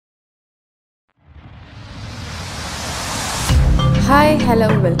Hi, hello,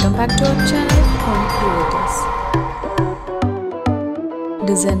 welcome back to our channel Home Creators.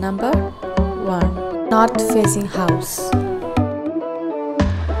 Design number 1, North facing house.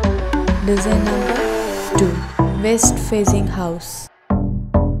 Design number 2, West facing house.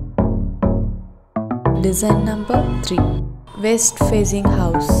 Design number 3, West facing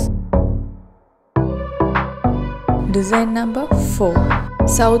house. Design number 4,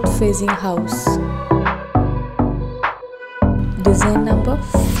 South facing house. Design number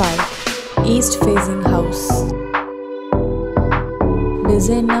 5, East facing house.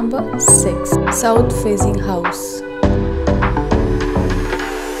 Design number 6, South facing house.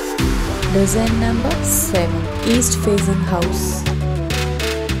 Design number 7, East facing house.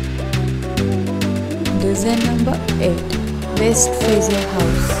 Design number 8, West facing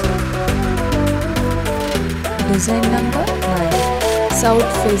house. Design number 9,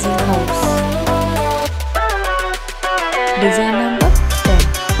 South facing house. Design number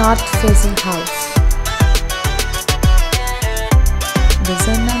 10, North facing house.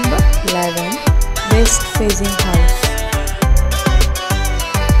 Design number 11, West facing house.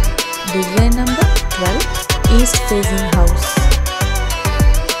 Design number 12, East facing house.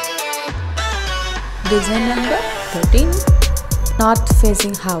 Design number 13, North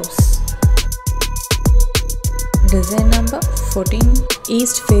facing house. Design number 14,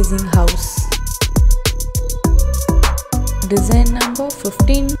 East facing house. Design number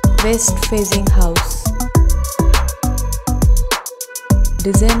 15, West facing house.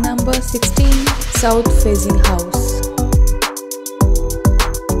 Design number 16, South facing house.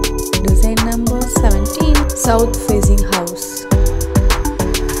 Design number 17, South facing house.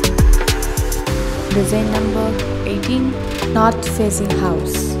 Design number 18, North facing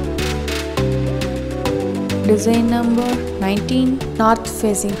house. Design number 19, North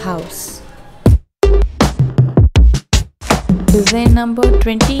facing house. Design number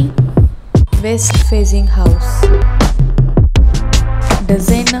 20, West facing house.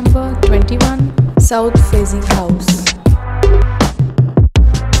 Design number 21, South facing house.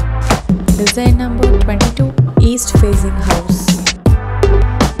 Design number 22, East facing house.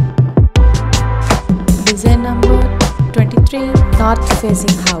 Design number 23, North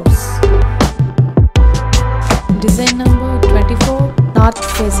facing house. Design number 24,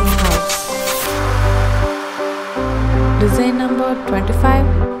 North facing house. Design number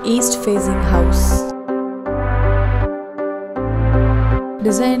 25, East facing house.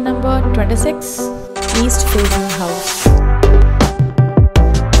 Design number 26, East facing house.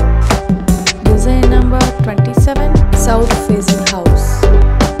 Design number 27, South facing house.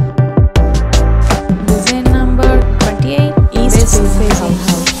 Design number 28, East facing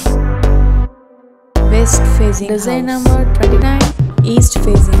house. West facing house. Design number 29, East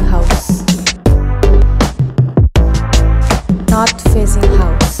facing house. North facing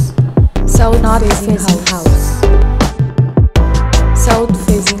house. South facing house.